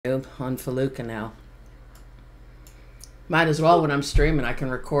YouTube on Felucca now. Might as well when I'm streaming. I can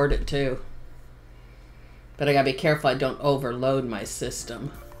record it too. But I gotta be careful I don't overload my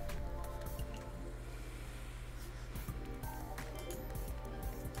system.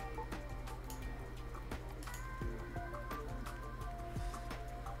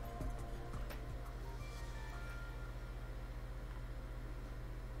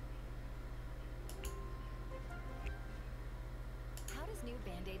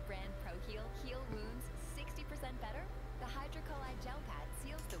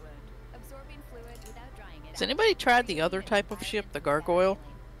 Has anybody tried the other type of ship, the gargoyle?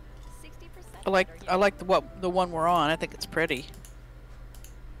 I like the one we're on. I think it's pretty.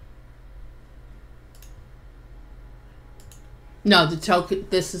 No,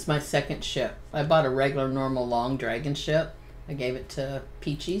 this is my second ship. I bought a regular normal long dragon ship. I gave it to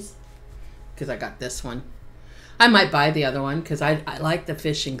Peaches because I got this one. I might buy the other one because I like the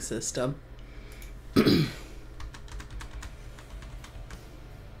fishing system.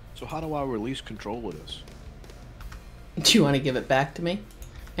 So how do I release control of this? Do you want to give it back to me?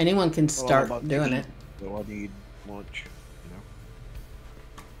 Anyone can start doing it. So I need lunch, you know.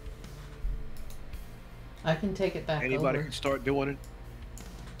 I can take it back Anybody over. can start doing it.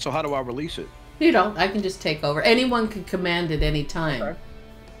 So how do I release it? You don't. I can just take over. Anyone can command at any time. Okay.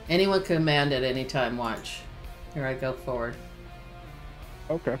 Anyone can command at any time. Watch. Here I go forward.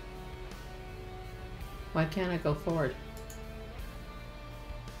 Okay. Why can't I go forward?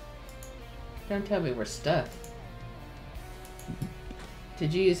 Don't tell me we're stuck.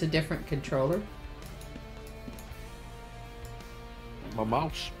 Did you use a different controller? My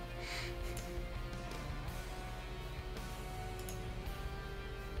mouse.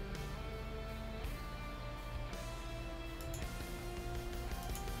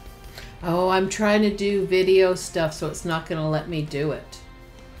 Oh, I'm trying to do video stuff, so it's not going to let me do it.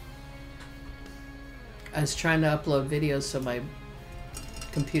 I was trying to upload videos so my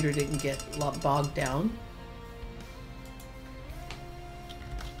computer didn't get bogged down.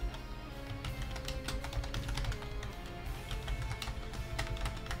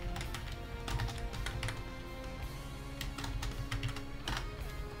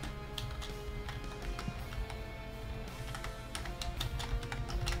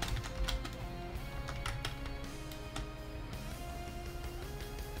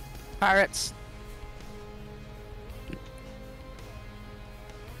 Pirates.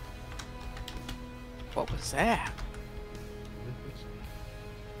 What was that?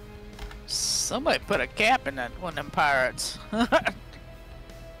 Somebody put a cap in that one of them pirates.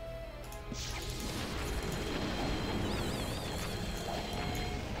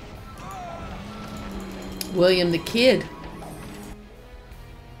 William the Kid.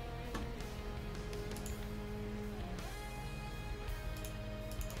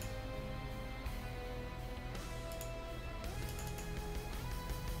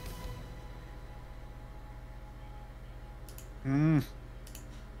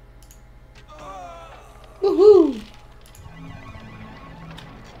 Woohoo!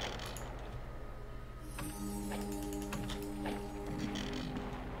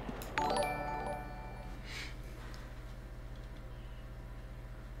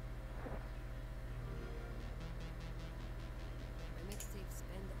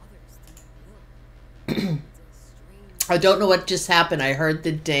 I don't know what just happened. I heard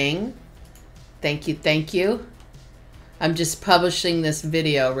the ding. Thank you, thank you. I'm just publishing this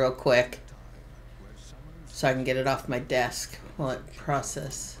video real quick so I can get it off my desk while it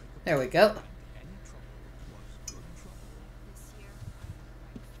processes. There we go.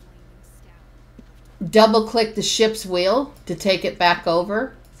 Double click the ship's wheel to take it back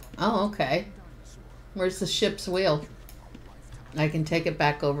over. Oh, okay. Where's the ship's wheel? I can take it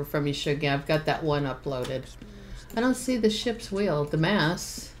back over from you, Sugar. I've got that one uploaded. I don't see the ship's wheel. The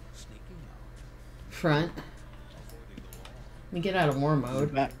mast. Front. Let me get out of war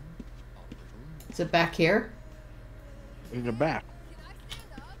mode. Back. Is it back here? In the back.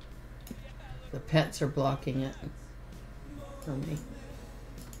 The pets are blocking it for me.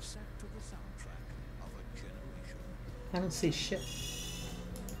 I don't see shit.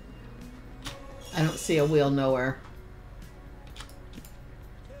 I don't see a wheel nowhere.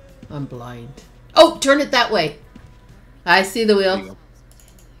 I'm blind. Oh, turn it that way. I see the wheel.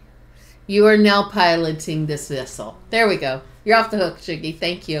 You are now piloting this vessel. There we go. You're off the hook, Shiggy.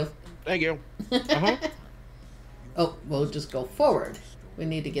 Thank you. Thank you. Oh, we'll just go forward. We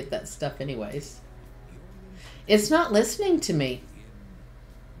need to get that stuff anyways. It's not listening to me.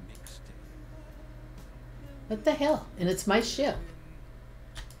 What the hell? And it's my ship.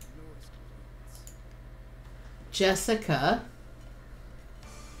 Jessica.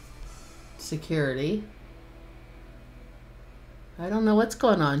 Security. I don't know what's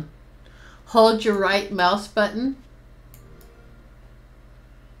going on. Hold your right mouse button.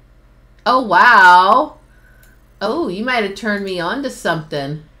 Oh, wow. Oh, you might have turned me on to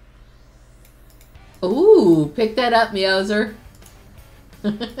something. Ooh, pick that up, Meowser.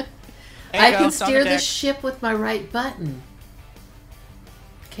 I can steer the ship with my right button.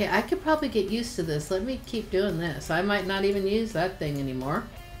 Okay, I could probably get used to this. Let me keep doing this. I might not even use that thing anymore.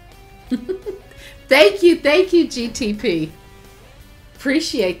 Thank you, GTP.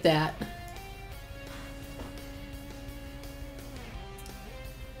 Appreciate that.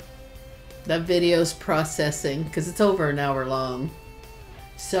 That video's processing because it's over an hour long.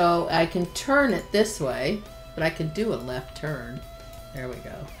 So I can turn it this way, but I can do a left turn. There we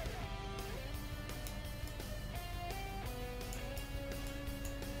go.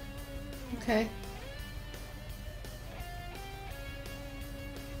 Okay.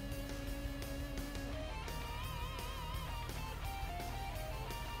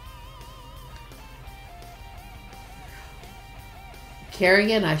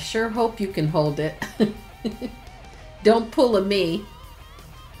 Carrigan, I sure hope you can hold it. Don't pull a me.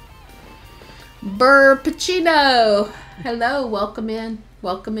 Burr Pacino! Hello, welcome in.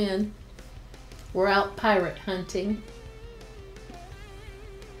 Welcome in. We're out pirate hunting.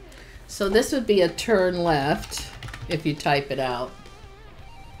 So this would be a turn left if you type it out.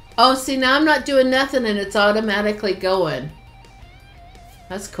 Oh, see, now I'm not doing nothing and it's automatically going.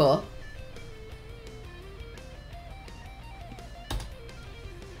 That's cool.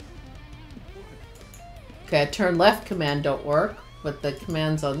 Okay, a turn left command don't work, but the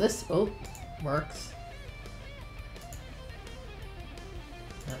commands on this, oh, works.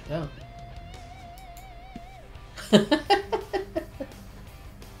 There we go.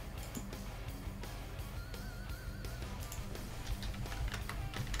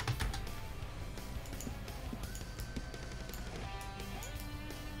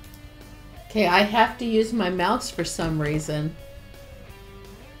 Okay, I have to use my mouse for some reason.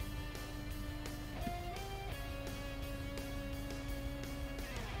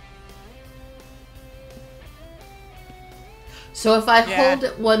 So if I hold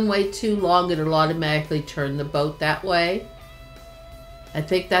it one way too long, it'll automatically turn the boat that way. I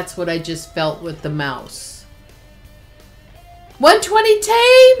think that's what I just felt with the mouse. 120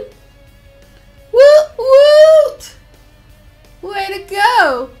 tame! Woot woot! Way to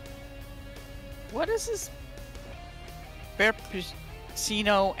go! What is this Bear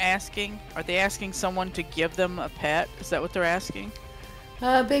Pacino asking? Are they asking someone to give them a pet? Is that what they're asking?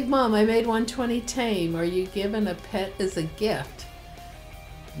 Big Mom, I made 120 tame. Are you giving a pet as a gift?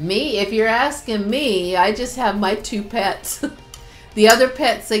 Me? If you're asking me, I just have my 2 pets. The other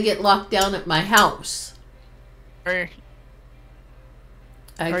pets, they get locked down at my house. I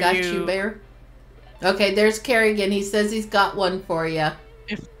got you, Bear. Okay, there's Kerrigan. He says he's got one for you.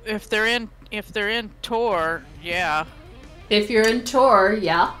 If they're in Tor, yeah. If you're in Tor,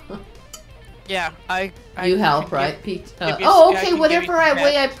 yeah. Yeah, you help, right, Pete? Oh, okay. Whatever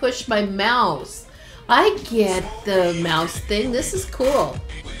way I push my mouse, I get the mouse thing. This is cool.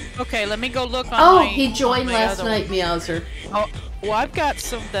 Okay, let me go look on. Oh, he joined last night, Meowser. Oh, well, I've got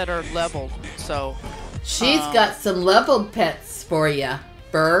some that are leveled, so. She's got some leveled pets for you,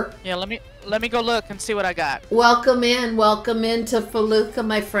 Burr. Yeah, let me go look and see what I got. Welcome to Felucca,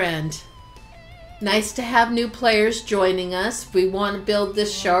 my friend. Nice to have new players joining us. We want to build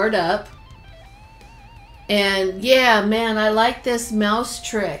this shard up. And yeah, man, I like this mouse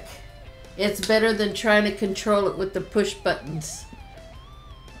trick. It's better than trying to control it with the push buttons.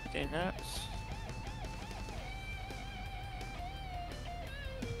 Okay, that's...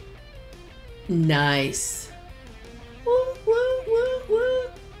 Nice. Woo, woo, woo, woo.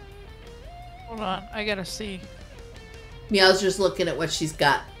 Hold on, I gotta see. Meow's just looking at what she's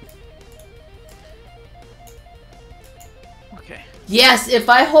got. Okay. Yes, if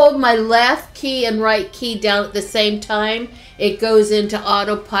I hold my left key and right key down at the same time, it goes into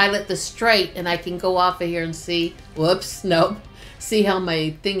autopilot the straight, and I can go off of here and see. Whoops, nope. See how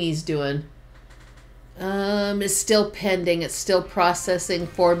my thingy's doing. It's still pending. It's still processing.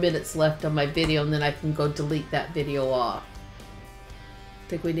 4 minutes left on my video, and then I can go delete that video off. I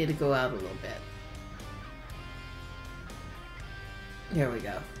think we need to go out a little bit. There we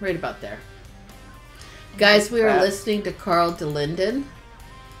go. Right about there. Guys, we are listening to Carl DeLinden,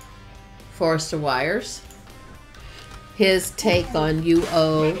 Forrester Wires. His take on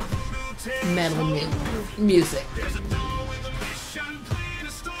UO metal music.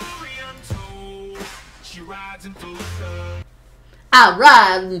 I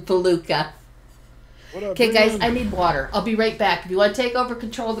ride in Felucca. What up, Okay, guys, man? I need water. I'll be right back. If you want to take over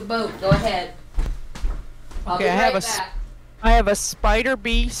control of the boat, go ahead. I'll Okay, be I have right a back. I have a spider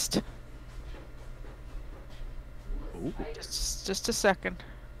beast. Ooh. Just a second.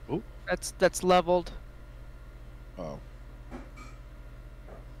 Ooh. That's leveled. Oh.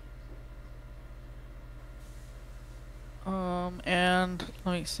 And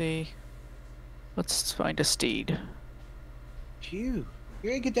let me see. Let's find a steed. Phew. You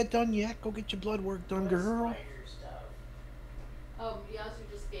ain't get that done yet? Go get your blood work done, girl. Oh, you also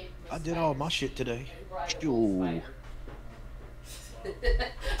just gave him a I did all my shit today. spider. Shoo.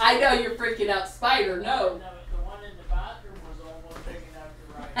 I know you're freaking out, spider. No. The one in the bathroom was almost big enough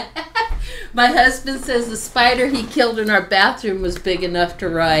to ride. My husband says the spider he killed in our bathroom was big enough to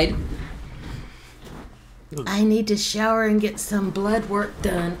ride. I need to shower and get some blood work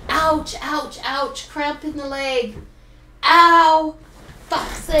done. Ouch, ouch, ouch. Cramp in the leg. Ow.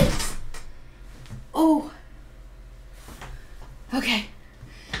 Fuck's sakes. Oh. Okay.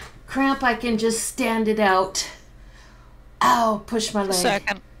 Cramp, I can just stand it out. Ow, push my leg.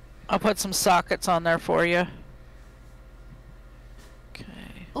 Second. I'll put some sockets on there for you. Okay.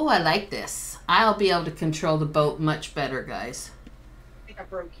 Oh, I like this. I'll be able to control the boat much better, guys. I think I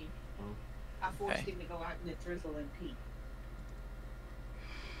broke him. I forced Okay. him to go out in the drizzle and pee.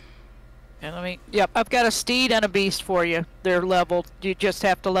 And let me. Yep, I've got a steed and a beast for you. They're leveled. You just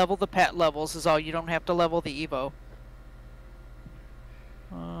have to level the pet levels. Is all. You don't have to level the Evo.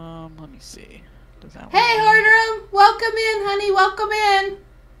 Let me see. Does that Hey, one- Hordrum! Welcome in, honey. Welcome in.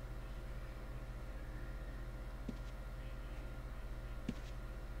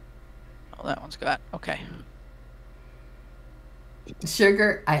 Oh, that one's got. Okay.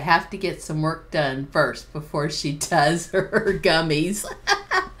 Sugar, I have to get some work done first before she does her gummies.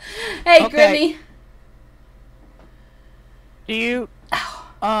 Hey, Okay. Grimmy. Do you?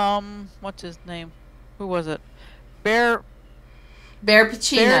 What's his name? Who was it? Bear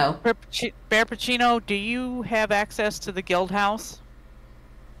Pacino. Bear Pacino, do you have access to the guild house?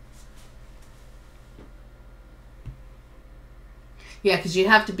 Yeah, because you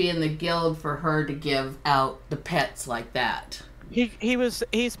have to be in the guild for her to give out the pets like that. He was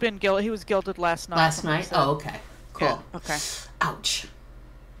gilded last night. Last night? Oh, okay. Cool. Yeah, okay. Ouch.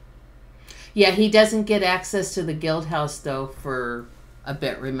 Yeah, he doesn't get access to the guild house, though, for a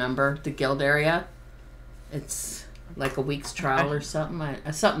bit, remember? The guild area? It's like a week's trial or something.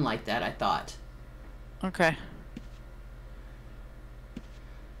 Something like that, I thought. Okay.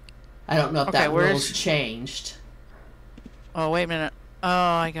 I don't know if Okay, that where rule's is- changed. Oh, wait a minute. Oh,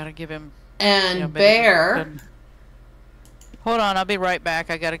 I gotta give him. And yeah, maybe- Bear... Hold on, I'll be right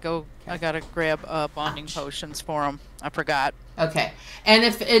back. I gotta go. I gotta grab bonding potions for him. I forgot. Okay. And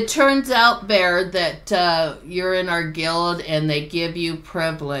if it turns out, Bear, that you're in our guild and they give you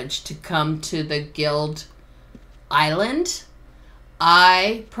privilege to come to the guild island,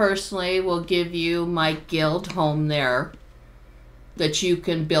 I personally will give you my guild home there that you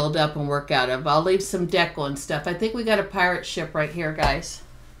can build up and work out of. I'll leave some deco and stuff. I think we got a pirate ship right here, guys.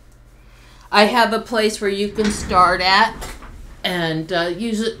 I have a place where you can start at and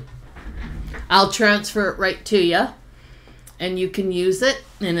use it. I'll transfer it right to you. And you can use it,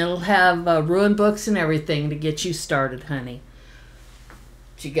 and it'll have rune books and everything to get you started, honey.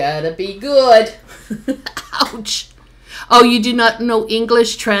 But you gotta be good. Ouch. Oh, you do not know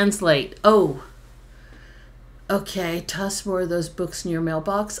English? Translate. Oh. Okay, toss more of those books in your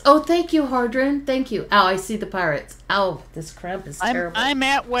mailbox. Oh, thank you, Hardrin. Thank you. Ow, I see the pirates. Ow, this cramp is terrible. I'm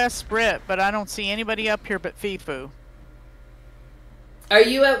at West Brit, but I don't see anybody up here but Fifu. Are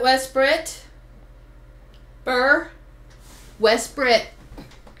you at West Brit? Burr? West Brit.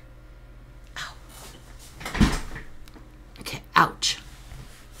 Ow. Okay, ouch.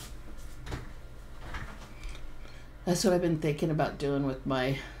 That's what I've been thinking about doing with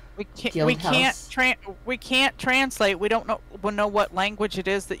my We can't. Guild We house. can't translate. We don't know what language it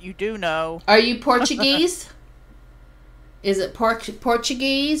is that you do know. Are you Portuguese? Is it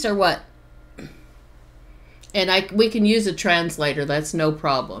Portuguese or what? And we can use a translator. That's no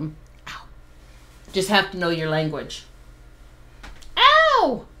problem. Ow. Just have to know your language.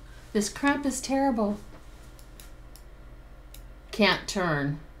 Ow! This cramp is terrible. Can't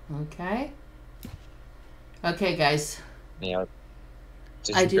turn. Okay. Okay, guys. Yeah.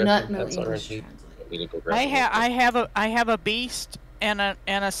 Did I you do grab not some know pets English already? translator. Want me to go grab them? I have a beast and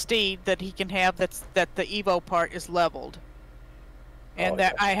a steed that he can have. That the Evo part is leveled. And Oh,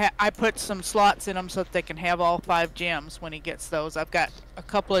 that gotcha. I put some slots in them so that they can have all 5 gems when he gets those. I've got a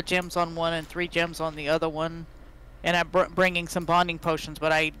couple of gems on one and 3 gems on the other one, and I'm bringing some bonding potions.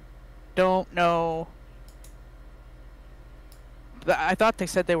 But I don't know. I thought they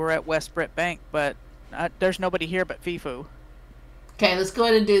said they were at West Brit Bank, but there's nobody here but Fifu. Okay, let's go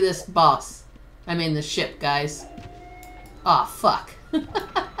ahead and do this boss. I mean the ship, guys. Aw, fuck. Did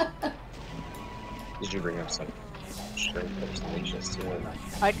you bring up some? Sure, there's leashes too.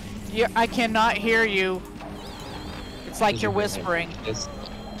 I cannot hear you. It's like Did you're you bring him- whispering.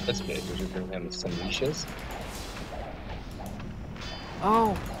 That's okay. Did you bring him some leashes?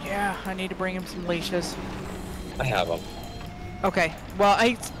 Oh, yeah, I need to bring him some leashes. I have them. Okay, well,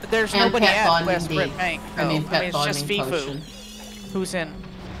 there's And nobody pet at bonding West D. Rip Bank. I mean, pet it's just bonding Fifu potion. who's in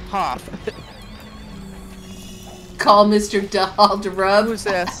Hoth. Call Mr. Doll to rub. Who's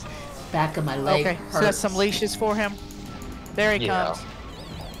this? Back of my leg Okay, hurts. so that's some leashes for him. There he Yeah. comes.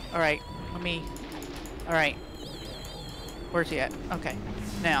 All right, all right. Where's he at? Okay,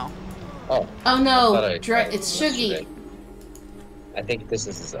 now. Oh, Oh I no, thought I tried it's yesterday. Shuggy. I think this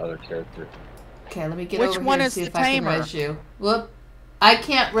is his other character. Okay, let me get Which over one here and is see the if I can tamer? res you. Whoop. I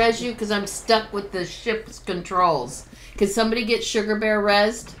can't res you because I'm stuck with the ship's controls. Can somebody get Sugar Bear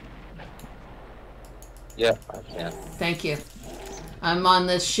resed? Yeah, I can. Thank you. I'm on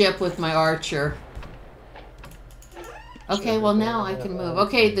this ship with my archer. Okay, well now I can move.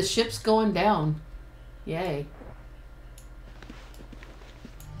 Okay, the ship's going down. Yay.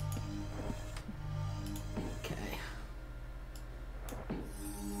 Okay.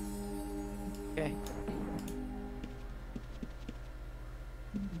 Okay.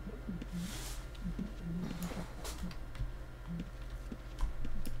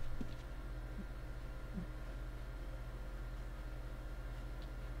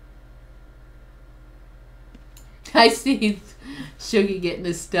 I see Shuggy getting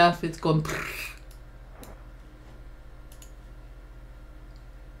his stuff. It's going.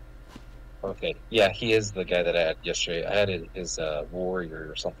 Okay. Yeah, he is the guy that I had yesterday. I had his warrior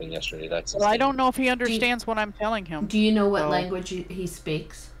or something yesterday. That's his Well, I name. don't know if he understands what I'm telling him. Do you know what So- language he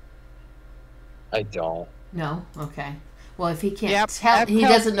speaks? I don't. No? Okay. Well, if he can't Yep, tell, that's he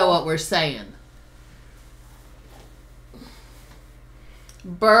doesn't know helpful. what we're saying.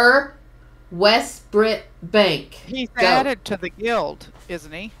 Burr, West Brit Bank. He's Go. added to the guild,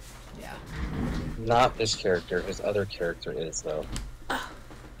 isn't he? Yeah. Not this character. His other character is, though.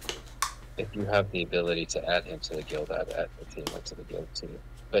 If you have the ability to add him to the guild, I'd add the team to the guild too.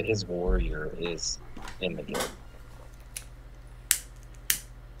 But his warrior is in the guild.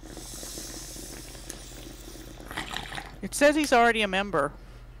 It says he's already a member.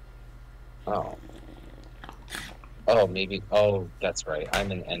 Oh. Oh, maybe. Oh, that's right.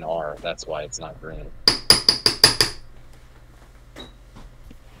 I'm an NR. That's why it's not green.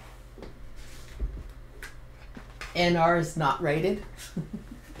 NR is not rated.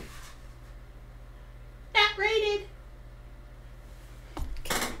 Not rated.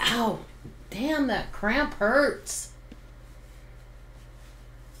 Ow. Damn, that cramp hurts.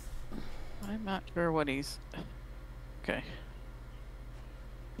 I'm not sure what he's... Okay.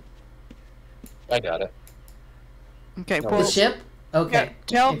 I got it. Okay, No, The well, ship? Okay.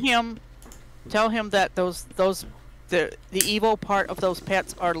 tell him that the evil part of those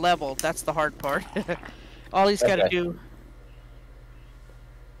pets are leveled. That's the hard part. All he's got to Okay. do.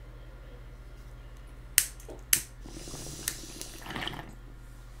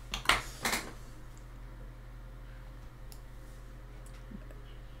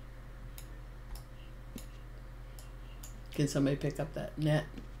 Can somebody pick up that net?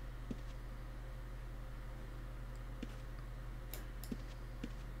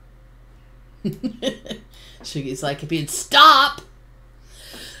 Shuggy's like, if you'd stop.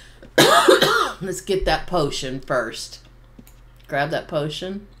 Let's get that potion first. Grab that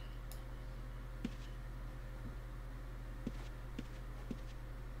potion.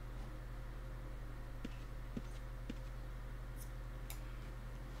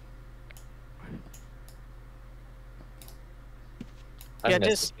 I'm Yeah,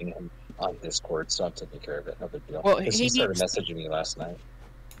 just- messaging him on Discord, so I'm taking care of it. No big deal. Well, 'Cause he he started needs- messaging me last night.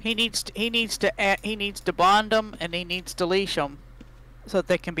 He needs to bond them and he needs to leash them so that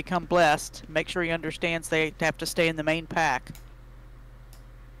they can become blessed. Make sure he understands they have to stay in the main pack.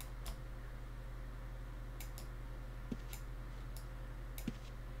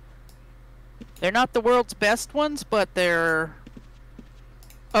 They're not the world's best ones, but they're...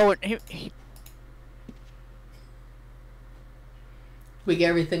 Oh, and We get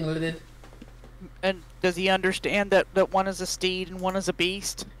everything looted. and does he understand that one is a steed and one is a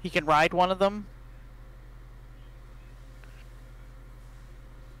beast? He can ride one of them?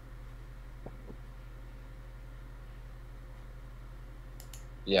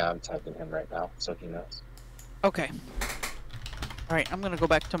 Yeah, I'm typing him right now, so he knows. Okay. Alright, I'm gonna go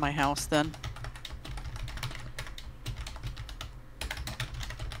back to my house then.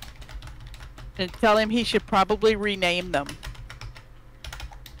 And tell him he should probably rename them.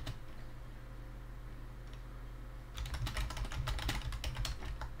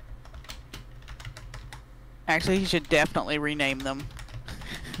 Actually, he should definitely rename them.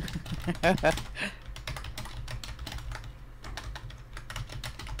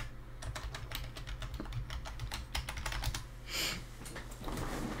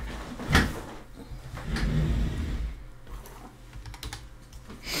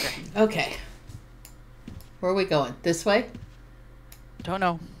 Okay. Where are we going? This way? Don't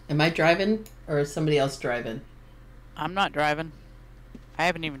know. Am I driving or is somebody else driving? I'm not driving. I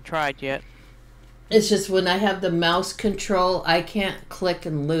haven't even tried yet. It's just when I have the mouse control, I can't click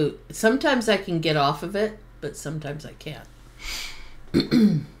and loot. Sometimes I can get off of it, but sometimes I can't.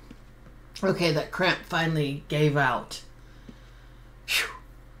 Okay, that cramp finally gave out. Whew.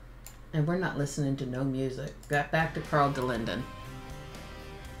 And we're not listening to no music. Got back to Carl DeLinden.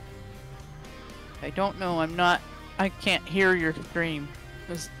 I don't know. I can't hear your stream.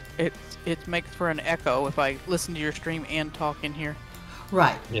 It makes for an echo if I listen to your stream and talk in here.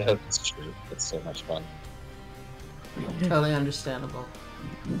 Right. Yeah, that's true. It's so much fun. Totally understandable.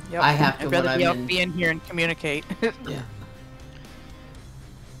 Yep. I have to I'd when rather I'm be in here and communicate. Yeah.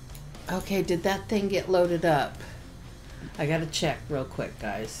 Okay, did that thing get loaded up? I gotta check real quick,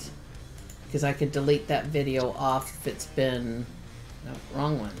 guys. Because I could delete that video off if it's been... No,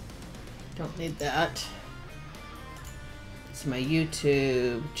 wrong one. Don't need that. It's my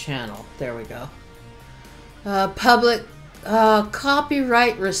YouTube channel. There we go. Public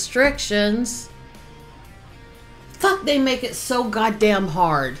copyright restrictions. Fuck, they make it so goddamn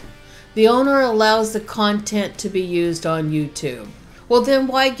hard. The owner allows the content to be used on YouTube. Well, then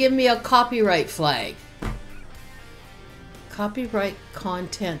why give me a copyright flag? Copyright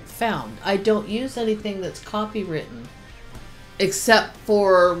content found. I don't use anything that's copywritten. Except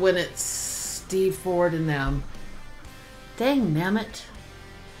for when it's Steve Ford and them. Dang nammit.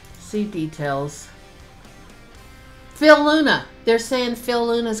 See details. Phil Luna. They're saying Phil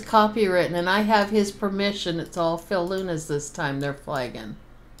Luna's copywritten and I have his permission. It's all Phil Luna's this time they're flagging.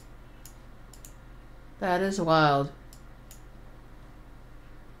 That is wild.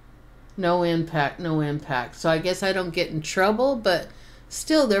 No impact, no impact. So I guess I don't get in trouble, but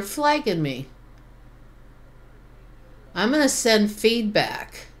still they're flagging me. I'm going to send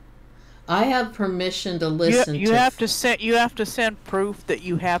feedback. I have permission to listen you have to send proof that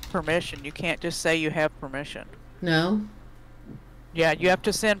you have permission. You can't just say you have permission. No? Yeah, you have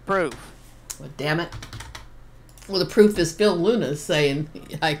to send proof. Well, damn it. Well, the proof is Phil Luna's saying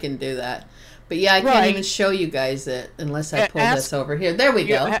I can do that. But yeah, I can't even show you guys it unless I pull this over here. There we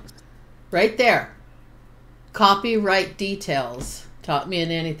go. Right there. Copyright details. Taught me in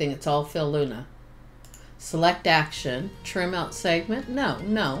anything. It's all Phil Luna. Select action. Trim out segment. No,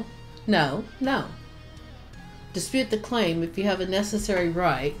 no, no, no. Dispute the claim if you have a necessary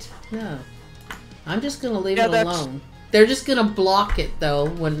right. No. I'm just going to leave it alone. They're just going to block it, though,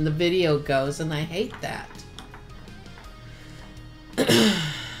 when the video goes, and I hate that.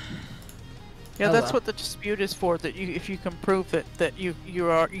 Yeah, that's what the dispute is for. That if you can prove that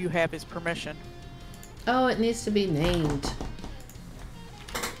you have his permission. Oh, it needs to be named.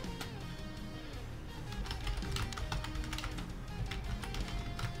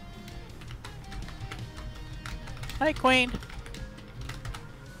 Hi, Queen.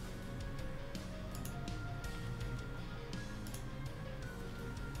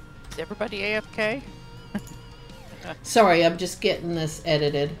 Is everybody AFK? Sorry, I'm just getting this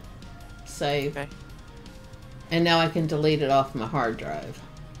edited. Save. Okay. And now I can delete it off my hard drive.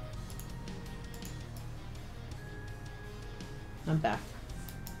 I'm back.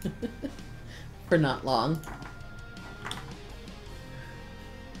 For not long.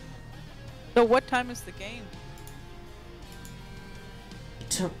 So what time is the game?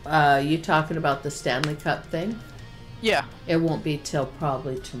 You talking about the Stanley Cup thing? Yeah. It won't be till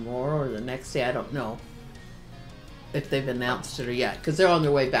probably tomorrow or the next day. I don't know if they've announced it or yet, because they're on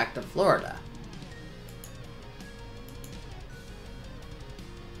their way back to Florida.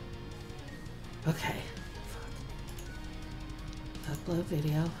 Okay. Upload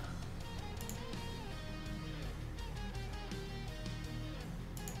video.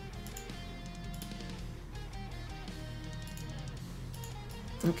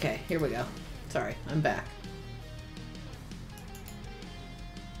 Okay, here we go. Sorry, I'm back.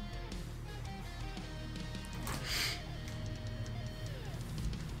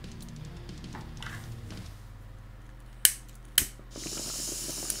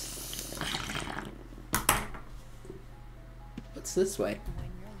 What's this way?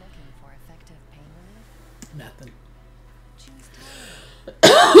 When you're looking for effective pain relief, Nothing. choose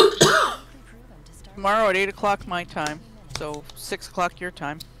Tylenol. Clinically proven tomorrow at 8 o'clock my time. So 6 o'clock your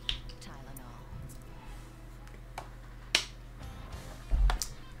time. Tylenol.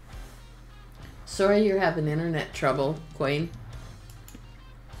 Sorry you're having internet trouble, Queen.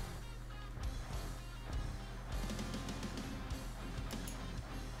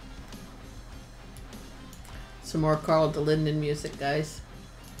 Some more Carl DeLinden music, guys.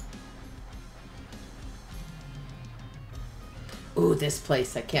 Ooh, this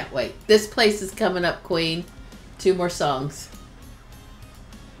place. I can't wait. This place is coming up, Queen. 2 more songs.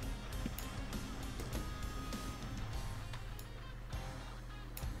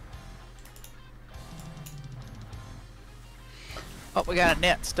 Oh, we got a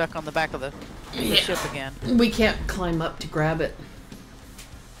net stuck on the back of the ship again. We can't climb up to grab it.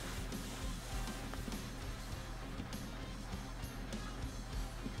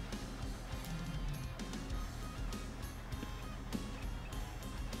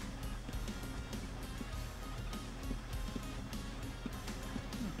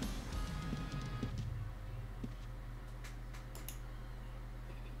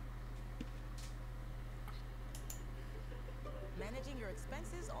 Managing your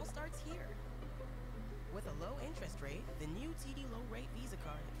expenses all starts here. With a low interest rate, the new TD Low Rate Visa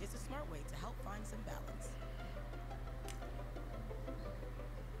card is a smart way to help find some balance.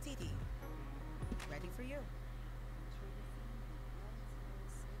 TD, ready for you.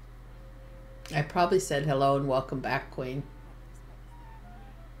 I probably said hello and welcome back, Queen.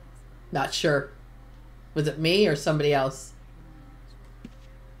 Not sure. Was it me or somebody else?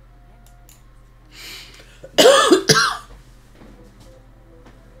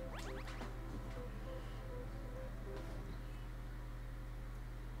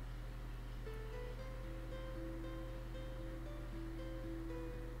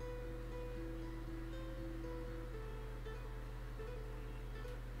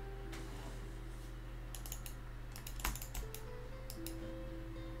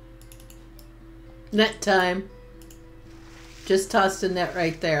 Net time. Just tossed a net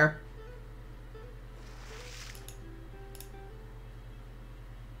right there.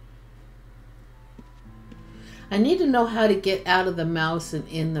 I need to know how to get out of the mouse and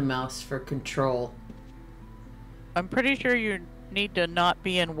in the mouse for control. I'm pretty sure you need to not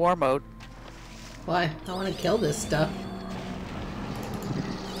be in war mode. Why? I want to kill this stuff.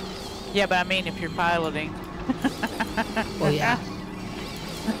 Yeah, but I mean if you're piloting. Well, yeah.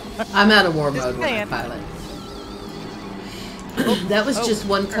 I'm out of war Just mode when I saying. pilot. That was just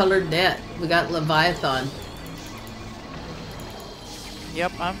one colored net. We got Leviathan.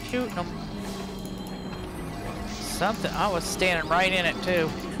 Yep, I'm shooting them. Something. I was standing right in it too.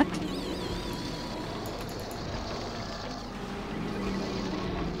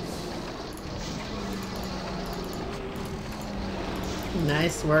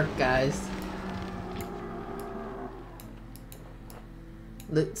 Nice work, guys.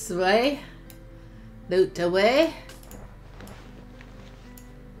 Loot away. Loot away.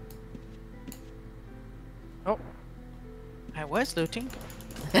 Oh, I was looting.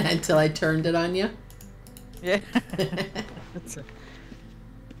 Until I turned it on you. Yeah.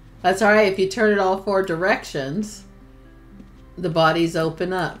 That's alright. If you turn it all 4 directions, the bodies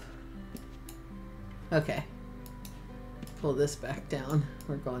open up. Okay. Pull this back down.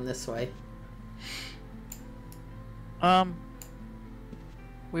 We're going this way.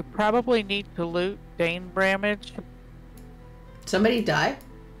 We probably need to loot Dane Bramage. Somebody die?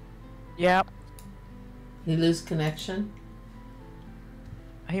 Yep, You lose connection?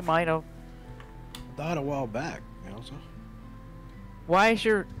 he might have. Died a while back, you know, so. Why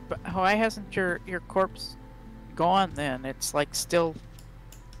hasn't your corpse gone then? It's like still.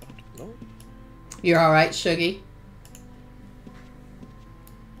 No. You're alright, Shuggy?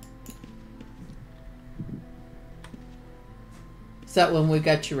 Is that when we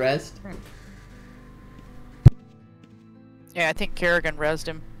got you rezzed? Yeah, I think Kerrigan rezzed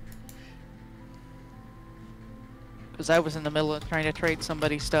him. Because I was in the middle of trying to trade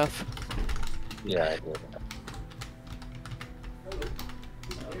somebody stuff. Yeah, I did. Because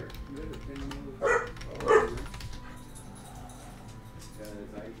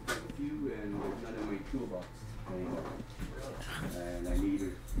I took a few and there's none in my toolbox anymore. And I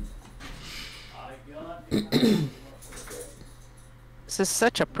needed. This is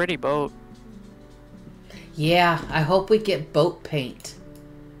such a pretty boat. Yeah, I hope we get boat paint.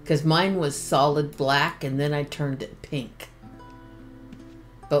 Because mine was solid black and then I turned it pink.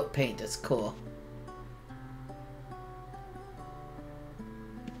 Boat paint is cool.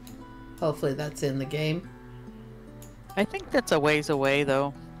 Hopefully that's in the game. I think that's a ways away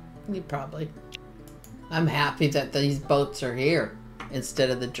though. You probably. I'm happy that these boats are here instead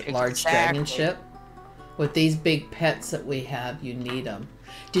of the large dragon Exactly. ship. With these big pets that we have, you need them.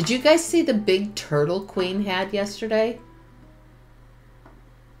 Did you guys see the big turtle Queen had yesterday?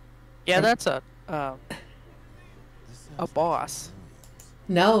 Yeah, that's a boss.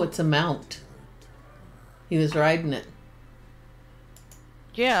 No, it's a mount. He was riding it.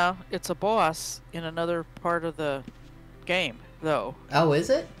 Yeah, it's a boss in another part of the game, though. Oh,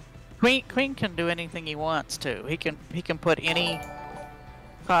 is it? Queen can do anything he wants to. He can put any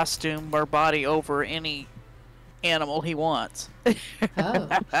costume or body over any animal he wants. Oh.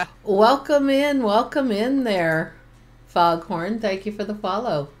 Welcome in there, Foghorn. Thank you for the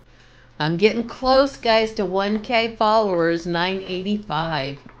follow. I'm getting close, guys, to 1K followers,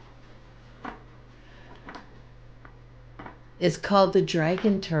 985. It's called the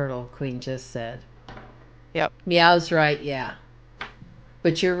Dragon Turtle, Queen just said. Yep. Yeah, I was right, yeah.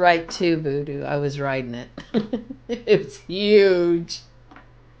 But you're right too, Voodoo. I was riding it. It was huge.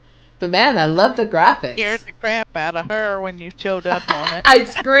 But man, I love the graphics. Scared the crap out of her when you showed up on it. I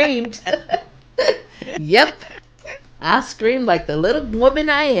screamed. Yep. I screamed like the little woman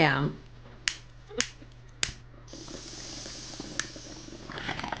I am.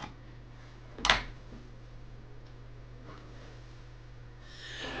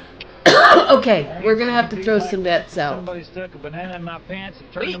 Okay, we're gonna have to throw some nets out. Somebody stuck a banana in my pants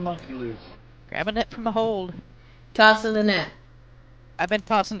and turned the monkey loose. Grabbing it from the hold. Tossing the net. I've been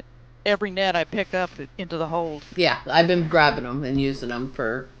tossing every net I pick up into the hold. Yeah, I've been grabbing them and using them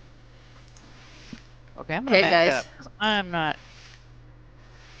for... Okay, I'm gonna back guys. up. I'm not...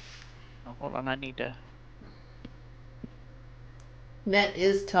 Oh, hold on, I need to... Net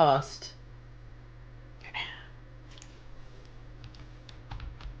is tossed.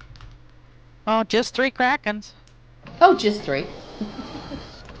 Oh, just 3 Krakens. Oh, just 3.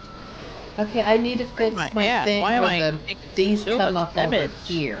 Okay, I need to fix my thing where these come up over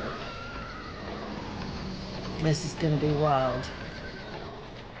here. This is gonna be wild.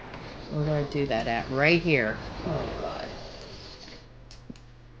 Where do I do that at? Right here. Oh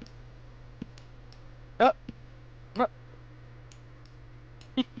god. Oh.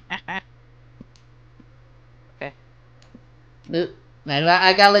 Okay. Loot.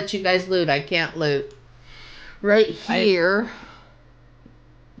 I gotta let you guys loot. I can't loot. Right here.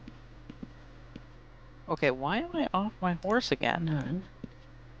 Okay, why am I off my horse again? None.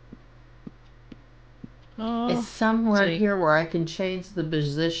 Oh, It's somewhere here where I can change the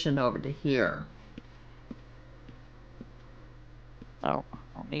position over to here. Oh, I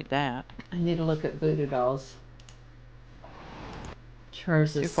don't need that. I need to look at Voodoo Dolls.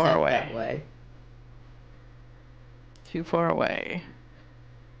 Hers is Too far set away. that way. Too far away.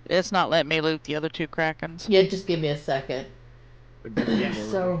 It's not letting me loot the other 2 Krakens. Yeah, just give me a second.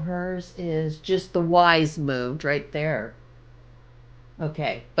 So hers is just the Y's moved right there.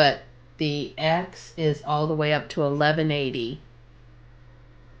 Okay, but the X is all the way up to 1180.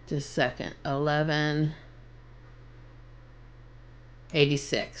 Just a second.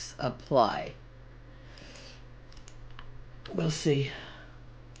 1186. Apply. We'll see.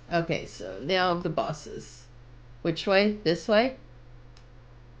 Okay, so now the bosses. Which way? This way?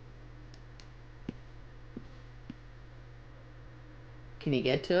 Can you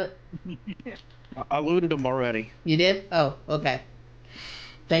get to it? I looted them already. You did? Oh, okay.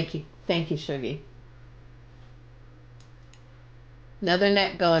 Thank you. Thank you, Shuggy. Another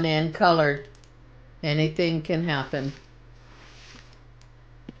net going in, colored. Anything can happen.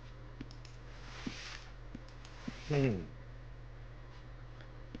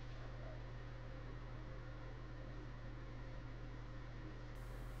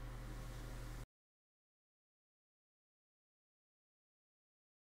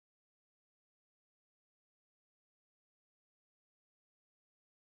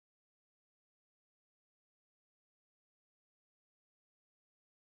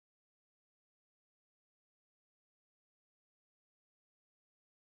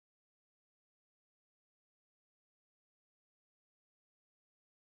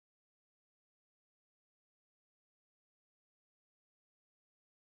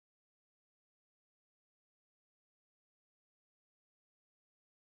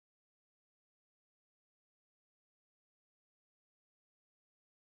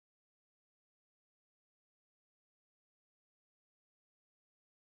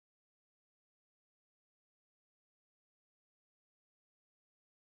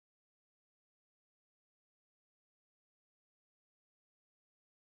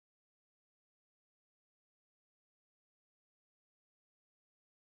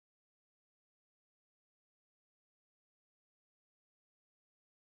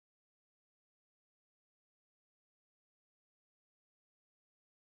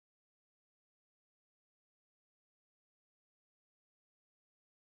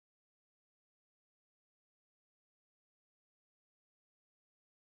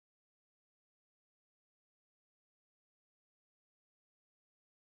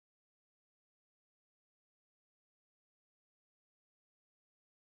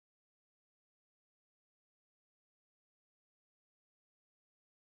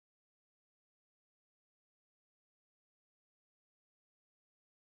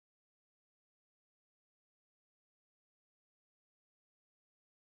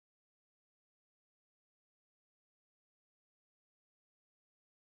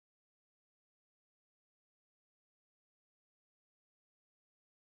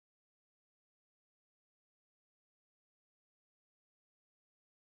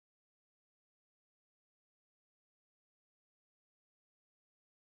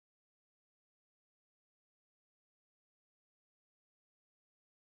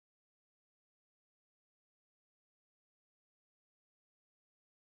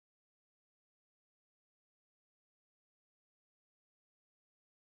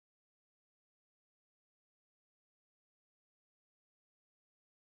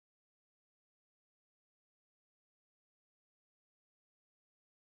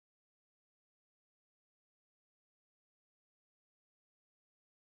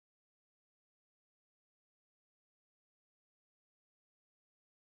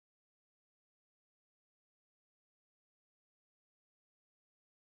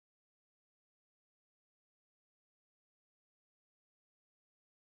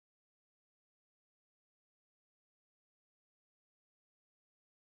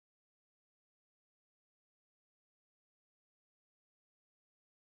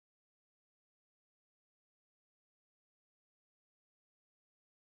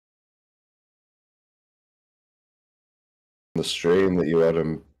 the stream that you had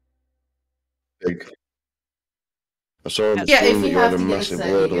a big. I saw on the Yeah, if stream that you you had have a to get a massive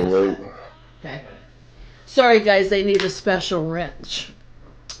set, load you of get loot. Okay. Sorry, guys, they need a special wrench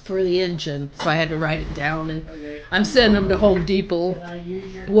for the engine, so I had to write it down. And I'm sending them to Home Depot. Can I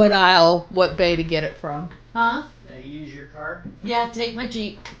use your What aisle, what bay to get it from? Huh? Can I use your car? Yeah, take my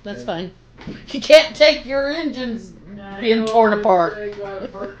Jeep. That's fine. You can't take your engines being torn apart.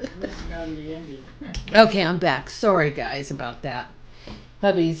 Okay, I'm back. Sorry, guys, about that.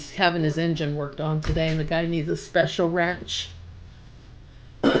 Hubby's having his engine worked on today, and the guy needs a special wrench.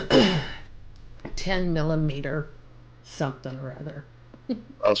 10 millimeter something or other.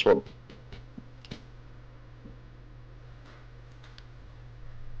 That's what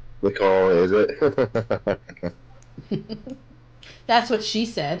they call it, is it? That's what she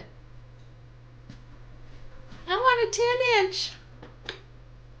said. I want a 10-inch.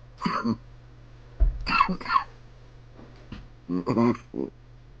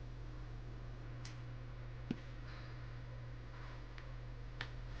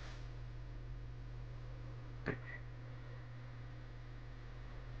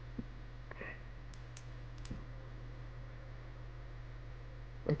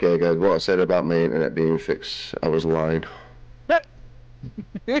 Okay, guys, what I said about my internet being fixed, I was lying.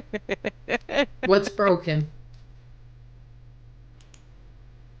 What's broken?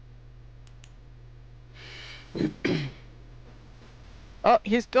 Oh,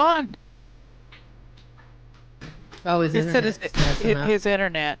 he's gone. Oh, his He said internet's messing up. his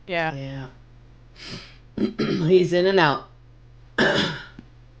internet. Yeah. Yeah. He's in and out. Hi,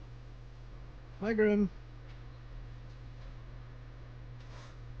 Grim.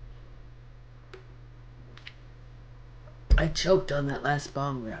 I choked on that last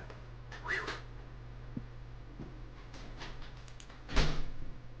bong rip.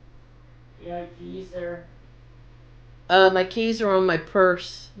 Yeah, keys there. My keys are on my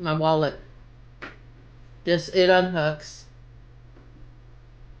purse, my wallet. Just it unhooks.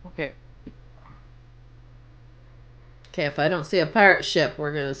 Okay. Okay, if I don't see a pirate ship,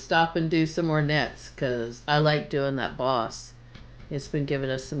 we're gonna stop and do some more nets, cause I like doing that boss. It's been giving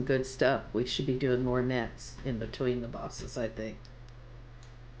us some good stuff. We should be doing more nets in between the bosses, I think.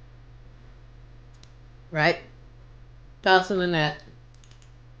 Right? Toss in a net.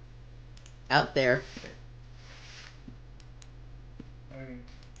 Out there.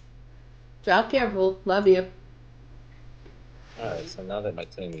 Drop careful. Love you. Alright, so now that my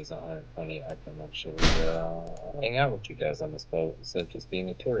team is 120, I can actually hang out with you guys on this boat instead of just being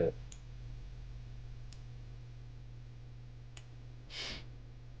a tourist.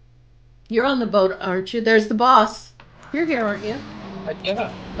 You're on the boat, aren't you? There's the boss. You're here, aren't you?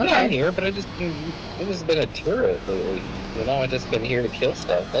 Yeah, Okay. yeah, I'm here, but I've just been a tourist lately. You know, I've just been here to kill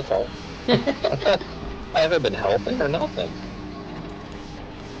stuff, that's all. I haven't been helping or nothing.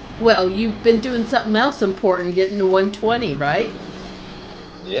 Well, you've been doing something else important, getting to 120, right?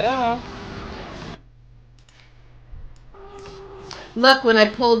 Yeah. Look, when I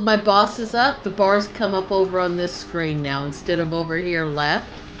pulled my bosses up, the bars come up over on this screen now instead of over here left.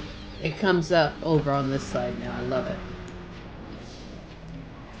 It comes up over on this side now. I love it.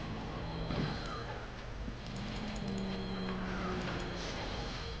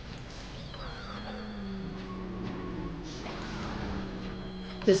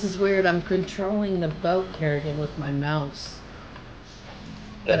 This is weird. I'm controlling the boat carrier with my mouse.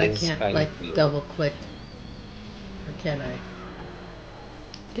 But I can't, like, double click. Or can I?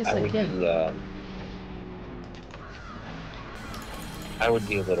 Guess I can. I would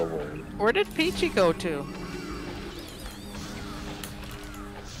be a little worried. Where did Peachy go to?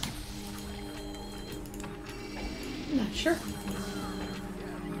 I'm not sure.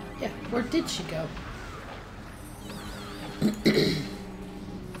 Yeah, where did she go?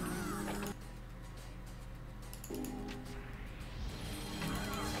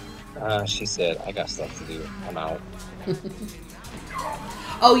 She said, I got stuff to do. I'm out.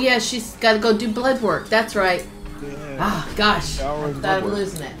 Oh yeah, she's got to go do blood work. That's right. Yeah. Ah, gosh. I thought I'm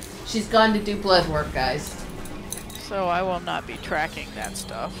losing it. She's gone to do blood work, guys. So I will not be tracking that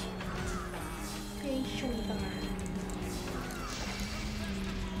stuff. Hey, sweetheart.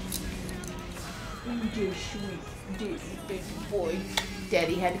 Dear sweet, dear big boy.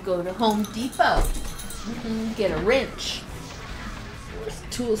 Daddy had to go to Home Depot. Get a wrench.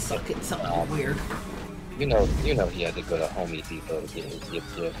 Tool socket, something weird. You know he had to go to Home Depot to get his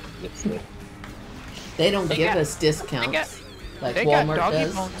gift. They don't give us discounts like they Walmart got doggy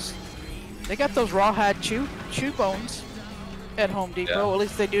does. bones. They got those rawhide chew bones at Home Depot. Yeah. At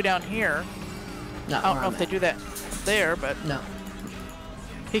least they do down here. Not I don't know if they do that there, but no.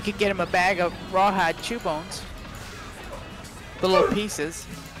 he could get him a bag of rawhide chew bones. the little pieces.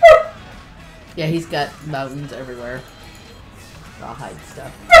 Yeah, he's got mountains everywhere. Rawhide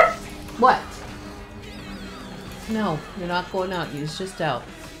stuff. What? No, you're not going out. You're just out.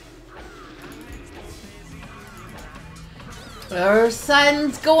 Our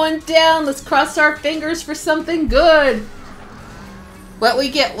sun's going down. Let's cross our fingers for something good. What we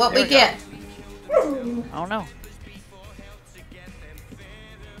get? What we get? I don't know.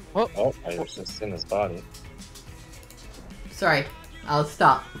 Oh, I was just in his body. Sorry, I'll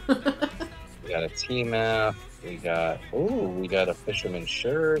stop. We got a T-map. We got a fisherman's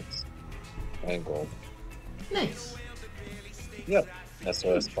shirt and gold. Nice. Yep.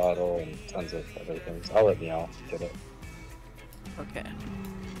 SOS bottle and tons of other things. I'll let Meow get it. Okay.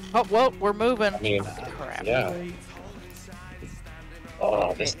 Oh, well, we're moving. I mean, crap. yeah.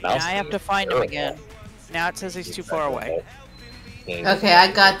 Oh, this mouse. Now I have to find him again. Now it says he's too far away. Okay,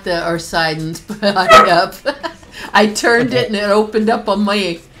 I got the Ursidon's body up. I turned it and it opened up on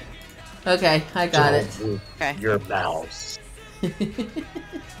me. Okay, I got it. Okay. Your mouse.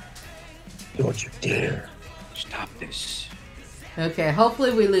 Don't you dare. Stop this. Okay,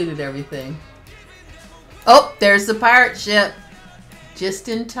 hopefully we looted everything. Oh, there's the pirate ship. Just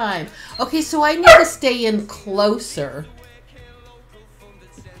in time. Okay, so I need to stay in closer.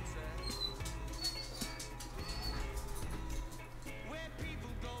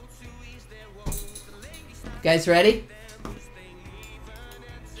 Guys ready? Sure.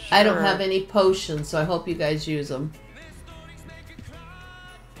 I don't have any potions, so I hope you guys use them.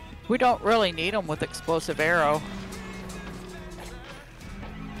 We don't really need them with explosive arrow.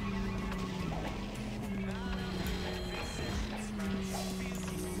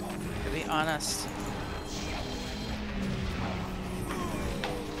 To be honest.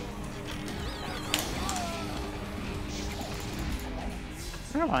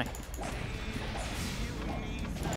 Where am I?